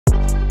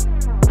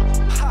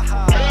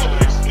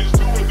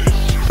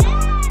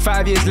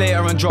5 years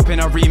later and dropping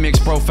a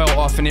remix, bro, felt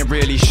off and it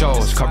really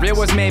shows. Career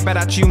was made by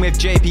that tune with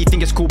JP,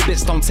 think it's cool,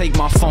 bits don't take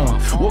my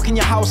phone. Walk in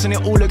your house and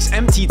it all looks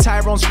empty,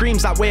 Tyrone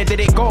screams like where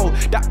did it go?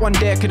 That one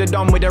there could've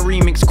done with a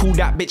remix, cool,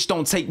 that bitch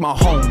don't take my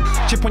home.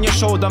 Chip on your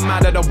shoulder,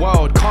 mad at the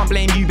world, can't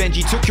blame you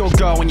Benji, took your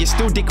girl and you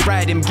still dick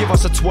ride him, give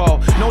us a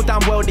 12. Know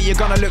damn well that you're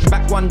gonna look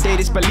back one day,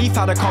 disbelief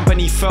how the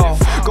company fell.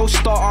 Go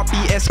start up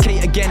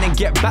BSK again and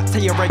get back to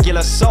your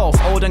regular self.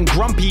 Old and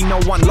grumpy, no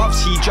one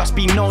loves he, just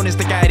be known as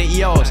the guy that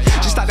yells.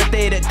 Just like the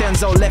day that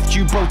Denzel left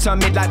you, bro, turn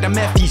mid like the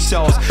meth he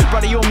sells.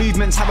 Brother, your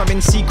movements haven't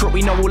been secret,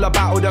 we know all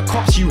about all the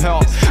cops you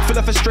help. Full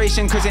of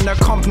frustration cause in the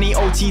company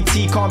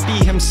OTT can't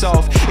be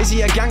himself. Is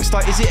he a gangster,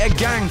 is it a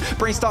gang?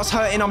 Brain starts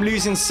hurting, I'm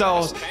losing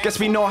cells. Guess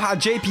we know how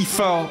JP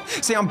felt.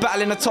 Say I'm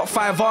battling the top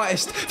 5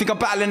 artists, think I'm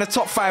battling the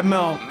top 5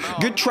 mil.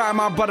 Good try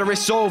my brother,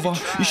 it's over,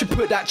 you should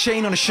put that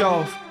chain on the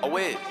shelf. Oh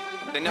wait,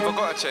 they never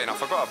got a chain, I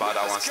forgot about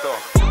that one still.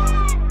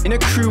 In a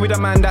crew with a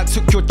man that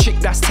took your chick,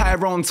 that's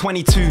Tyrone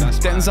 22.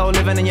 Denzel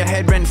living in your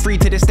head rent free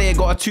to this day,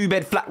 got a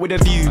 2-bed flat with a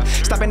view.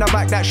 Stab in the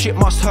back, that shit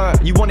must hurt,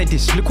 you wanted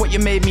this, look what you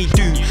made me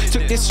do.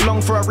 Took this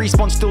long for a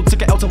response, still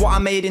took it out to what I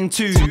made in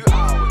 2.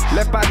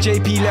 Left by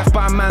JP, left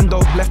by Mando,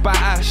 left by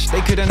Ash,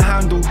 they couldn't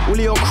handle. All of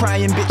your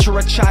crying, bitch, you're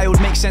a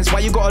child, makes sense why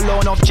you got a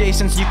loan off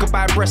Jason so you could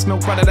buy breast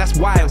milk, brother, that's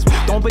wild.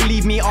 Don't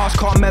believe me, ask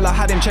Carmella,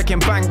 had him checking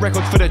bank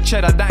records for the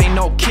cheddar, that ain't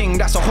no king,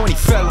 that's a horny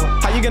fella.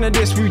 How you gonna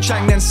diss Wu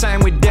Chang then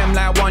sign with them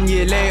like 1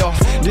 year later?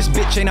 This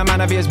bitch ain't a man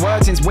of his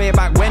word since way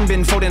back when,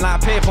 been folding like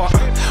paper.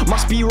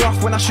 Must be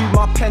rough when I shoot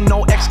my pen,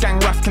 no ex-gang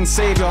rap can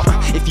save ya.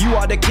 If you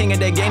are the king of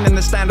the game then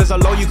the standards are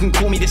low, you can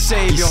call me the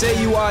savior. You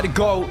say you are the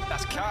GOAT,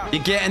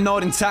 you're getting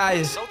old and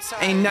tired,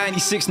 ain't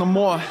 96 no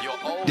more,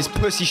 this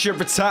pussy should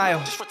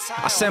retire.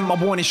 I sent my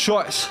warning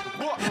shots,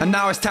 and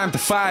now it's time to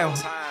file.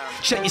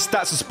 Check your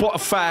stats on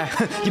Spotify,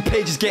 your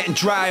page is getting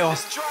drier.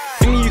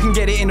 Thinking you can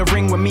get it in the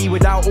ring with me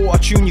without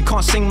auto-tune. You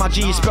can't sing my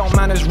G, you spell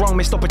manners wrong,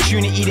 missed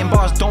opportunity. Them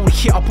bars don't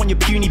hit up on your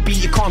puny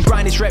beat. You can't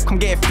grind this rep, come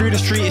get it through the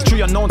street. It's true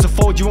you're known to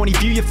fold, you only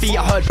view your feet.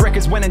 I heard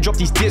records went and dropped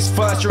these discs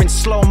first. You're in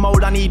slow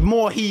mode, I need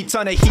more heat,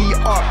 turn the heat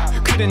up.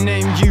 Couldn't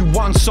name you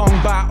one song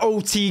by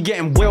OT,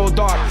 getting wheeled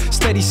up.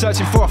 Steady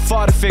searching for a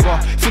father figure,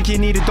 think you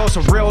need a dose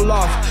of real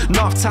love.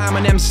 Enough time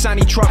on them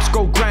sunny trucks,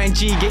 go grind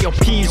G, get your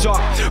P's up.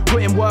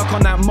 Putting work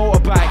on that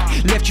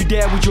motorbike, left you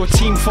there with your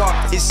team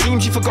fucked. It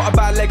seems you forgot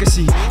about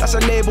legacy, that's a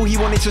label he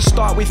wanted to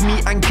start with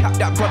me and cap,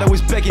 that brother was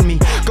begging me.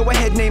 Go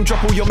ahead, name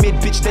drop all your mid,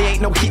 bitch, they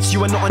ain't no hits,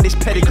 you are not on this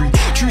pedigree.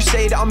 True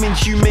say that I'm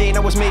inhumane, I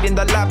was made in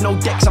the lab, no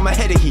decks, I'm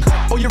ahead of heat.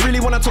 Oh, you really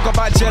wanna talk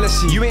about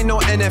jealousy? You ain't no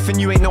NF and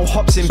you ain't no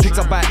Hobson, picked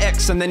up by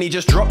X and then he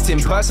just dropped him.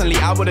 Personally,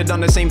 I would've done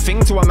the same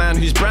thing to a man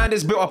whose brand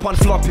is built upon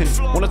flopping.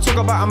 Wanna talk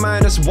about a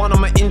 -1 on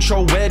my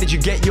intro, where did you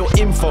get your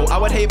info? I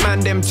would hate man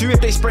them too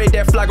if they sprayed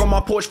their flag on my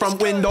porch front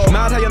window.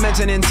 Mad how you're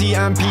mentioning T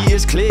and P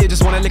is clear,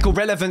 just want a little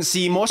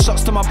relevancy. More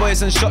shots to my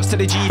boys and shots to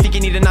the G, think you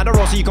need another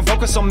role so you can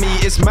focus on me,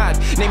 it's mad.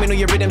 Naming all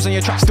your rhythms on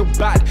your tracks still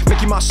bad,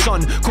 make you my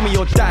son, call me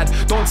your dad.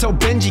 Don't tell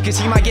Benji cause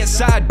he might get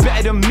sad,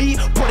 better than me,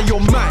 brother you're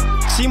mad.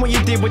 Seen what you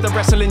did with the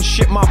wrestling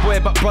shit my boy,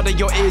 but brother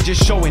your age is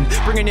showing.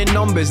 Bringing in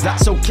numbers,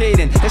 that's okay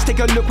then, let's take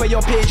a look where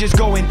your page is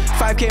going.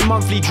 5k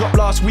monthly dropped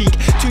last week,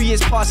 2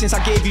 years passed since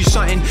I gave you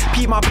something.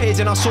 Peep my page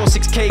and I saw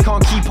 6k,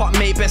 can't keep up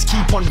mate, best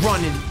keep on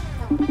running.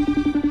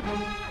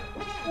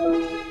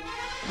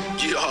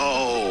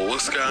 Yo,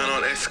 what's going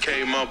on,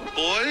 SK, my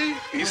boy?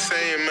 You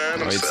saying,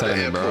 man? I'm sat at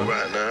the airport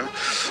right now,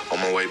 on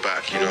my way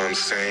back, you know what I'm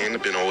saying?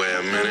 I've been away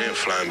a minute,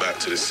 flying back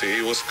to the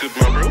city. What's good,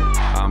 my bro?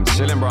 I'm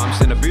chilling, bro. I'm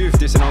just in the booth,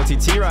 this an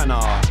OTT right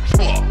now.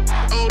 What?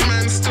 Old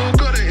man still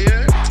got it,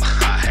 yeah?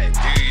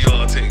 Do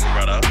your thing,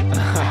 brother.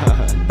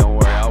 Don't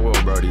worry, I will,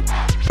 brody.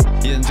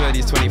 You enjoy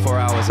these 24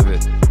 hours of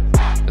it.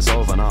 It's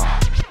over now.